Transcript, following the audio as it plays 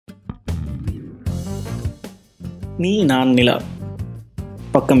நீ நான் நிலா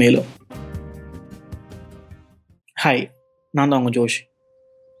பக்கமேலும். ஹாய், நான் தான் உங்கள் ஜோஷ்.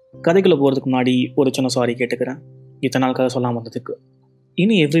 கதைக்குள்ளே போகிறதுக்கு முன்னாடி ஒரு சின்ன சாரி கேட்டுக்கிறேன், இத்தனை நாள் கதை சொல்லாமல் வந்ததுக்கு.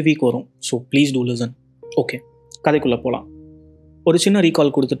 இனி எவ்ரி வீக் வரும், so please do listen. Okay, கதைக்குள்ளே போகலாம். ஒரு சின்ன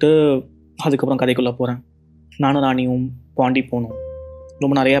ரீகால் கொடுத்துட்டு அதுக்கப்புறம் கதைக்குள்ளே போகிறேன். நானும் ராணியும் பாண்டி போகணும்,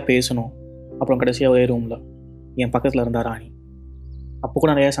 ரொம்ப நிறையா பேசணும். அப்புறம் கடைசியாக ஒரே ரூமில் என் பக்கத்தில் இருந்தால் ராணி. அப்போ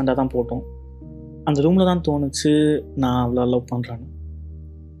கூட நிறையா சண்டை தான் போட்டோம். அந்த ரூமில் தான் தோணுச்சு நான் அவ்வளோ லவ் பண்ணுறேன்னு.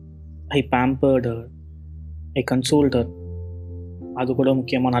 ஐ பேம்பர்ட் ஹர், ஐ கன்சோல்ட் ஹர். அது கூட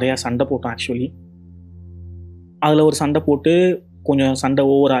முக்கியமாக நிறையா சண்டை போட்டோம். ஆக்சுவலி அதில் ஒரு சண்டை போட்டு கொஞ்சம் சண்டை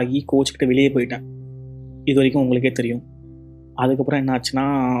ஓவர் ஆகி கோச்சிக்கிட்டு வெளியே போயிட்டேன். இது வரைக்கும் உங்களுக்கே தெரியும். அதுக்கப்புறம் என்ன ஆச்சுன்னா,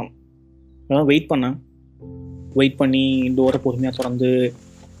 வெயிட் பண்ணி டோரை பொறுமையாக திறந்து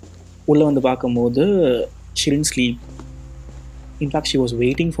உள்ளே வந்து பார்க்கும்போது she didn't sleep. In fact, she was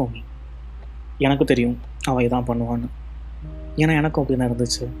waiting for me. எனக்கு தெரியும் அவள் இதான் பண்ணுவான்னு, ஏன்னா எனக்கும் அப்படி தான்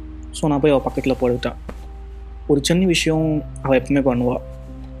இருந்துச்சு. ஸோ நான் போய் அவள் பக்கத்தில் போட்டுட்டேன். ஒரு சின்ன விஷயம் அவள் எப்பவுமே பண்ணுவாள்.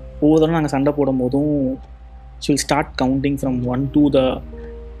 ஒவ்வொரு தடவை நாங்கள் சண்டை போடும்போதும் she will start counting from 1 to the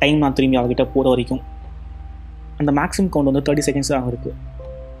time நான் திரும்பி அவகிட்ட போகிற வரைக்கும். அந்த மேக்ஸிமம் கவுண்ட் வந்து 30 செகண்ட்ஸ் தான் இருக்குது.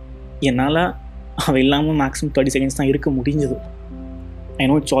 என்னால் அவள் இல்லாமல் மேக்ஸிமம் 30 செகண்ட்ஸ் தான் இருக்க முடிஞ்சது. ஐ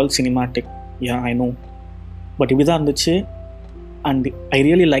know it's all cinematic, yeah I know, but இப்படி தான் இருந்துச்சு. And I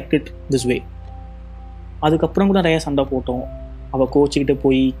really like it this way. அதுக்கப்புறம் கூட நிறையா சண்டை போட்டோம். அவள் கோச்சிக்கிட்டு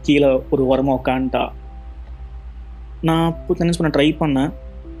போய் கீழே ஒரு உரமாக உட்காந்துட்டா. நான் இப்போ கன்வின்ஸ் பண்ண ட்ரை பண்ணேன்,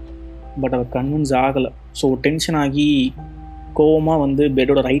 பட் அவள் கன்வின்ஸ் ஆகலை. ஸோ டென்ஷன் ஆகி கோவமாக வந்து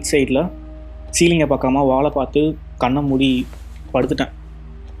பெட்டோட ரைட் சைடில் சீலிங்கை பார்க்காம வாழை பார்த்து கண்ணை மூடி படுத்துட்டேன்.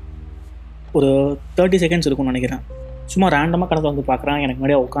 ஒரு 30 செகண்ட்ஸ் இருக்கும்னு நினைக்கிறேன். சும்மா ரேண்டமாக கடத்தை வந்து பார்க்குறான், எனக்கு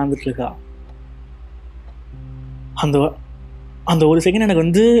முன்னாடியே உட்காந்துட்ருக்கா. அந்த ஒரு செகண்ட் எனக்கு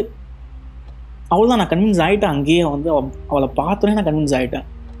வந்து அவ்வளோதான், நான் கன்வின்ஸ் ஆகிட்டேன். அங்கேயே வந்து அவளை பார்த்தோன்னே நான் கன்வின்ஸ் ஆகிட்டேன்.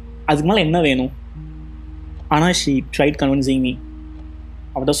 அதுக்கு மேலே என்ன வேணும்? ஆனால் ஷீ ட்ரைட் கன்வின்சிங் மீ.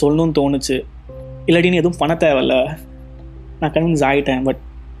 அவட்ட சொல்லணும்னு தோணுச்சு, இல்லாட்டி நீ எதுவும் பண்ண தேவையில்ல, நான் கன்வின்ஸ் ஆகிட்டேன். பட்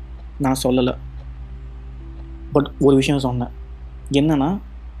நான் சொல்லலை. பட் ஒரு விஷயம் சொன்னேன், என்னன்னா,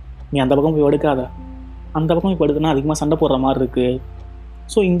 நீ அந்த பக்கம் போய் படுக்காத, அந்த பக்கம் போய் படுத்துனா அதிகமாக சண்டை போடுற மாதிரி இருக்குது.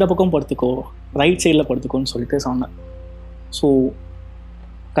 ஸோ இந்த பக்கம் படுத்துக்கோ, ரைட் சைடில் படுத்துக்கோன்னு சொல்லிட்டு சொன்னேன். ஸோ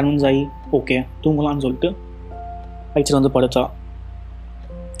கன்வின்ஸ் ஆகி ஓகே தூங்கலான்னு சொல்லிட்டு ரைட் சைடு வந்து படுத்தா.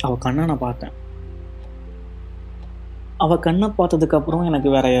 அவள் கண்ணை நான் பார்த்தேன். அவள் கண்ணை பார்த்ததுக்கப்புறம் எனக்கு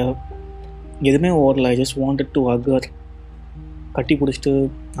வேற எதுவுமே ஓடல. I just wanted to hug her. கட்டி பிடிச்சிட்டு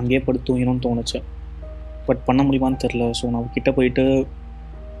அங்கேயே படுத்து தூங்கணும்னு தோணுச்சு. பட் பண்ண முடியுமான்னு தெரில. ஸோ நான் அவகிட்ட போயிட்டு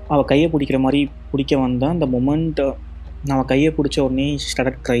அவள் கையை பிடிக்கிற மாதிரி பிடிக்க வந்தேன். அந்த மொமெண்ட் நான் அவள் கையை பிடிச்ச உடனே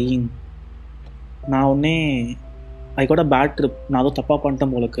ஸ்டார்ட் க்ரையிங். நான் உடனே I got a bad trip. நான் அதுவும் தப்பாக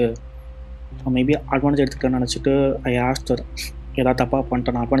பண்ணிட்டேன் போலுக்கு. நான் மேபி அட்வான்டேஜ் எடுத்துக்கிட்டேன்னு நினச்சிட்டு ஐ ஆஸ்டர், ஏதாவது தப்பாக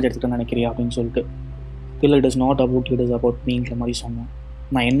பண்ணிட்டேன், நான் அட்வான்டேஜ் எடுத்துக்கிட்டேன்னு நினைக்கிறியா அப்படின்னு சொல்லிட்டு. இல்லை, it is not about, it is about மீங்கிற மாதிரி சொன்னேன்.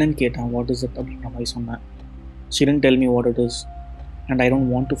 நான் என்னன்னு கேட்டேன், வாட் இஸ் இட் அப்படின்ற மாதிரி சொன்னேன். She didn't tell me what it is and I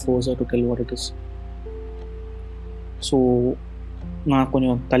don't want to force her to tell what it is. So நான்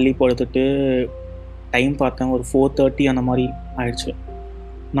கொஞ்சம் தள்ளி படுத்துட்டு டைம் பார்த்தேன். ஒரு 4:30 அந்த மாதிரி ஆயிடுச்சு.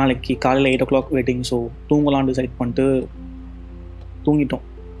 நாளைக்கு காலையில் 8 o'clock வெயிட்டிங். ஸோ தூங்கலான்னு டிசைட் பண்ணிட்டு தூங்கிட்டோம்.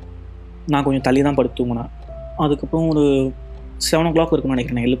 நான் கொஞ்சம் தள்ளி தான் படுத்து தூங்கினேன். அதுக்கப்புறம் ஒரு 7 o'clock இருக்குன்னு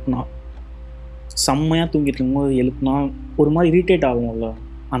நினைக்கிறேன் எழுப்புனா. செம்மையாக தூங்கிட்டு இருக்கும்போது எழுப்புனா ஒரு மாதிரி இரிட்டேட் ஆகும்ல,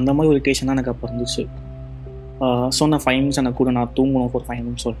 அந்த மாதிரி ஒரு இரிட்டேஷன் தான் எனக்கு அப்போ இருந்துச்சு. சொன்ன 5 minutes எனக்கு கூட நான் தூங்கணும் for 5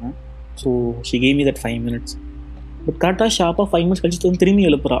 minutes சொன்னேன். So she gave me that 5 minutes. But கரெக்டாக ஷார்ப்பாக 5 minutes கழிச்சு திரும்பி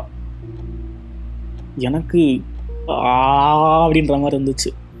எழுப்புறா. எனக்கு அப்படின்ற மாதிரி இருந்துச்சு.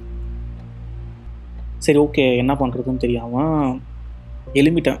 சரி ஓகே என்ன பண்ணுறதுன்னு தெரியாமல்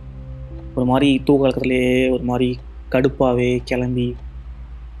எழும்பிட்டேன். ஒரு மாதிரி தூக்கத்துலேயே ஒரு மாதிரி கடுப்பாகவே கிளம்பி,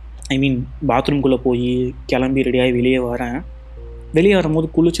 ஐ மீன் பாத்ரூம்குள்ளே போய் கிளம்பி ரெடியாகி வெளியே வரேன். வெளியே வரும்போது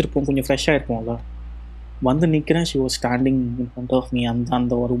குளிச்சிருப்போம், கொஞ்சம் ஃப்ரெஷ்ஷாக இருப்போம்ல. வந்து நிற்கிறேன், she was standing in front of me.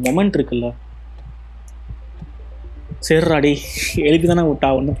 அந்த ஒரு மொமெண்ட் இருக்குல்ல, சரிடாடி எழுப்பி தானே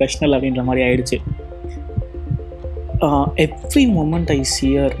விட்டா, ஒன்றும் பிரச்சனை இல்லை அப்படின்ற மாதிரி ஆயிடுச்சு. Every moment I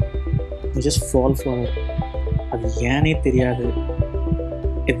see her, I just fall for her. அது ஏனே தெரியாது.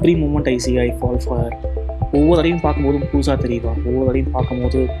 Every moment I see her, I fall for her. ஒவ்வொரு அடையும் பார்க்கும்போதும் புதுசாக தெரியவா. ஒவ்வொரு அடையும்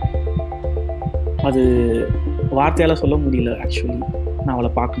பார்க்கும்போது அது வார்த்தையால் சொல்ல முடியல. ஆக்சுவலி நான்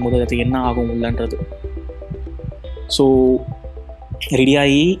அவளை பார்க்கும்போது அது என்ன ஆகும் இல்லைன்றது. ஸோ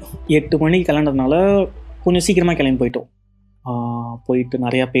ரெடியாகி 8 மணிக்கு கிளம்புறதுனால கொஞ்சம் சீக்கிரமாக கிளம்பி போயிட்டோம். போயிட்டு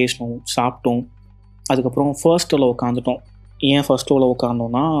நிறையா பேசினோம், சாப்பிட்டோம். அதுக்கப்புறம் ஃபர்ஸ்ட் ரோவில் உட்காந்துட்டோம். ஏன் ஃபர்ஸ்ட் ரோவில்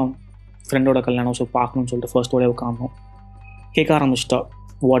உட்காந்தோன்னா, ஃப்ரெண்டோட கல்யாணம், ஸோ பார்க்கணும்னு சொல்லிட்டு ஃபர்ஸ்ட் ரோவில் உட்காந்தோம். கேட்க ஆரம்பிச்சிட்டா,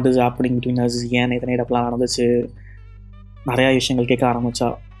 what is happening between as, ஏன் நேற்று நைட் அப்படிலாம் நடந்துச்சு, நிறையா விஷயங்கள் கேட்க ஆரம்பித்தா.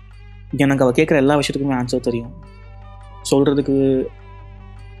 எனக்கு அவள் கேட்குற எல்லா விஷயத்துக்குமே ஆன்சர் தெரியும். சொல்கிறதுக்கு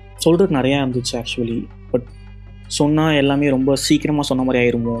நிறையா இருந்துச்சு ஆக்சுவலி. பட் சொன்னால் எல்லாமே ரொம்ப சீக்கிரமாக சொன்ன மாதிரி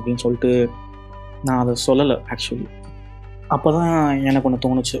ஆயிருமோ அப்படின்னு சொல்லிட்டு நான் அதை சொல்லலை ஆக்சுவலி. அப்போ தான் எனக்கு ஒன்று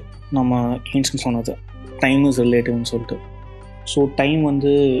தோணுச்சு, நம்ம ஏன்ஷியன் சொன்னது டைம் இஸ் ரிலேட்டிவ்னு சொல்லிட்டு. ஸோ டைம்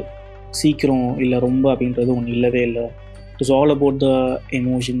வந்து சீக்கிரம் இல்லை ரொம்ப அப்படின்றது ஒன்று இல்லவே இல்லை. It is all about the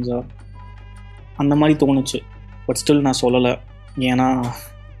எமோஷன்ஸாக அந்த மாதிரி தோணுச்சு. பட் ஸ்டில் நான் சொல்லலை. ஏன்னா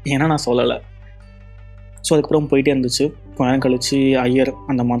நான் சொல்லலை. ஸோ அதுக்கப்புறம் போயிட்டே இருந்துச்சு. கொஞ்ச நேரம் கழித்து ஐயர்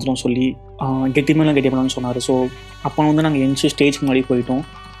அந்த மந்திரம் சொல்லி கெட்டிமேலாம் சொன்னார். ஸோ அப்போ வந்து நாங்கள் எந்திச்சு ஸ்டேஜ்க்கு முன்னாடி போயிட்டோம்.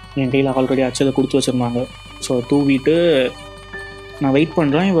 என் கையில் ஆல்ரெடி அச்சதை கொடுத்து வச்சுருந்தாங்க. ஸோ தூவிட்டு நான் வெயிட்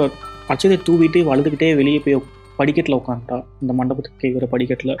பண்ணுறேன். இவள் அச்சதை தூவிட்டு அழுதுகிட்டே வெளியே போய் படிக்கட்டில் உட்காந்துட்டா, இந்த மண்டபத்துக்கு கேட்குற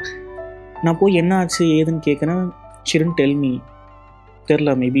படிக்கட்டில். நான் போய் என்ன ஆச்சு ஏதுன்னு கேட்குறேன். She didn't tell me. தெரில,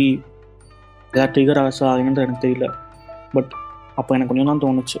 மேபி ஏதாவது ட்ரிகர் ஆச்சா என்னன்றது எனக்கு தெரியல. பட் அப்போ எனக்கு கொஞ்சம் தான்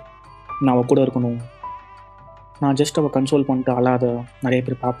தோணுச்சு, நான் அவள் கூட இருக்கணும். நான் ஜஸ்ட் அவள் கன்சோல் பண்ணிட்டு அழாத, நிறைய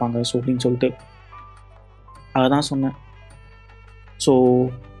பேர் பார்ப்பாங்க ஸோ அப்படின்னு சொல்லிட்டு அதை தான் சொன்னேன். ஸோ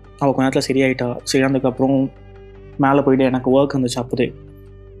அவள் கொஞ்ச நேரத்தில் சரியாயிட்டா. சரியானதுக்கப்புறம் மேலே போயிட்டு எனக்கு ஒர்க் இருந்துச்சு. அப்போதே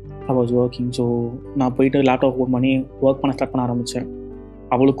ஐ வாஸ் ஒர்க்கிங். ஸோ நான் போயிட்டு லேப்டாப் ஓப்பன் பண்ணி ஒர்க் பண்ண ஸ்டார்ட் பண்ண ஆரம்பித்தேன்.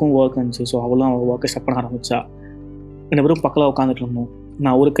 அவளுக்கும் ஒர்க் இருந்துச்சு. ஸோ அவளும் அவள் ஒர்க்கை ஸ்டார்ட் பண்ண ஆரம்பித்தா. ரெண்டு பேரும் பக்கத்தில் உட்காந்துட்டு இருந்தோம்.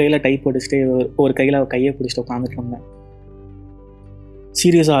 நான் ஒரு கையில் டைப் அடிச்சுட்டு ஒரு கையில் அவள் கையை பிடிச்சிட்டு உட்காந்துட்டு இருந்தேன்.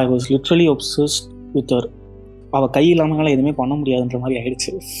 சீரியஸாக I was literally ஒப்சஸ்ட் with her. அவள் கை இல்லாமனால எதுவுமே பண்ண முடியாதுன்ற மாதிரி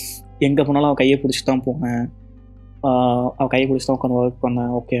ஆயிடுச்சு. எங்கே போனாலும் அவள் கையை பிடிச்சி தான் போனேன். அவள் கையை பிடிச்சி தான் உட்காந்து ஒர்க்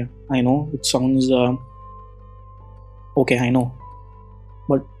பண்ணேன். Okay I know it sounds okay I know,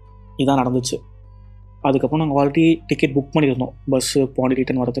 but இதான் நடந்துச்சு. அதுக்கப்புறம் நாங்கள் ஆல்ரெடி டிக்கெட் புக் பண்ணியிருந்தோம். பஸ்ஸு பாண்டி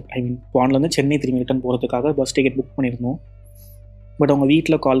ரிட்டன் வரதுக்கு, ஐ மீன் பாண்டிலேருந்து சென்னை திரும்பி ரிட்டன் போகிறதுக்காக பஸ் டிக்கெட் புக் பண்ணியிருந்தோம். பட் அவங்க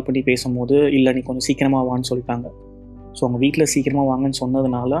வீட்டில் கால் பண்ணி பேசும்போது இல்லை நீ கொஞ்சம் சீக்கிரமாக வான்னு சொல்லிட்டாங்க. ஸோ அவங்க வீட்டில் சீக்கிரமாக வாங்கன்னு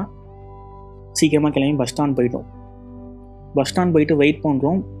சொன்னதுனால சீக்கிரமாக கிளம்பி பஸ் ஸ்டாண்ட் போயிட்டோம். பஸ் ஸ்டாண்ட் போயிட்டு வெயிட்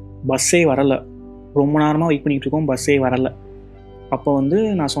பண்ணுறோம். பஸ்ஸே வரலை. ரொம்ப நேரமாக வெயிட் பண்ணிகிட்டு இருக்கோம், பஸ்ஸே வரலை. அப்போ வந்து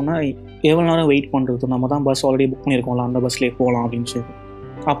நான் சொன்னேன், எவ்வளோ நேரம் வெயிட் பண்ணுறது, நம்ம தான் பஸ் ஆல்ரெடி புக் பண்ணியிருக்கோம்ல, அந்த பஸ்லேயே போகலாம் அப்படின்னு சொல்லி.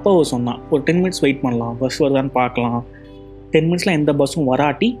 அப்போ அவள் சொன்னான், ஒரு 10 மினிட்ஸ் வெயிட் பண்ணலாம், பஸ் வருதான்னு பார்க்கலாம். 10 மினிட்ஸில் எந்த பஸ்ஸும்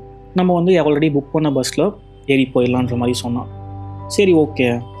வராட்டி நம்ம வந்து ஆல்ரெடி புக் பண்ண பஸ்ஸில் ஏறி போயிடலான்ற மாதிரி சொன்னான். சரி ஓகே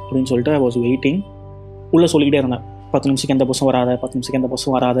அப்படின்னு சொல்லிட்டு ஐ வாஸ் வெயிட்டிங். உள்ளே சொல்லிக்கிட்டே இருந்தேன், 10 நிமிஷத்துக்கு எந்த பஸ்ஸும் வராத, 10 நிமிஷத்துக்கு எந்த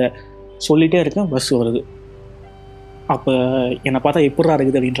பஸ்ஸும் வராத சொல்லிகிட்டே இருக்கேன். பஸ் வருது. அப்போ என்னை பார்த்தா எப்படா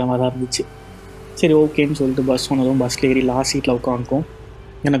இருக்குது அப்படின்ற மாதிரி தான் இருந்துச்சு. சரி ஓகேன்னு சொல்லிட்டு பஸ் வந்ததும் பஸ்ஸில் ஏறி லாஸ்ட் சீட்டில் உட்காந்துக்கும்.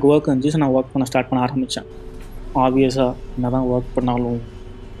 எனக்கு ஒர்க் இருந்துச்சு. நான் ஒர்க் பண்ண ஸ்டார்ட் பண்ண ஆரம்பித்தேன். ஆப்வியஸாக என்ன தான் ஒர்க் பண்ணாலும்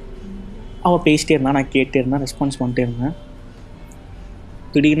அவள் பேசிட்டே இருந்தா, நான் கேட்டே இருந்தேன், ரெஸ்பான்ஸ் பண்ணிட்டே இருந்தேன்.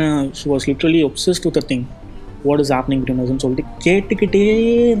 திடீர்னு she was literally ஒப்சஸ்ட் with the thing, what is happening between அஸ்ன்னு சொல்லிட்டு கேட்டுக்கிட்டே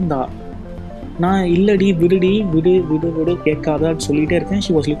இருந்தா. நான் இல்லடி விடுடி விடு விடு விடு கேட்காதான்னு சொல்லிகிட்டே இருக்கேன்.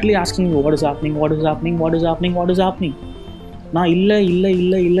 She was literally asking what is happening, what is happening, what is happening, what is happening. நான் இல்லை இல்லை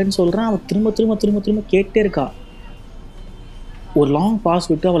இல்லை இல்லைன்னு சொல்கிறேன். அவள் திரும்ப திரும்ப திரும்ப திரும்ப கேட்டே இருக்கா. ஒரு லாங் பாஸ்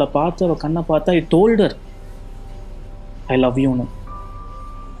விட்டு அவளை பார்த்து, அவள் கண்ணை பார்த்தா, I told her I love யூன்னு.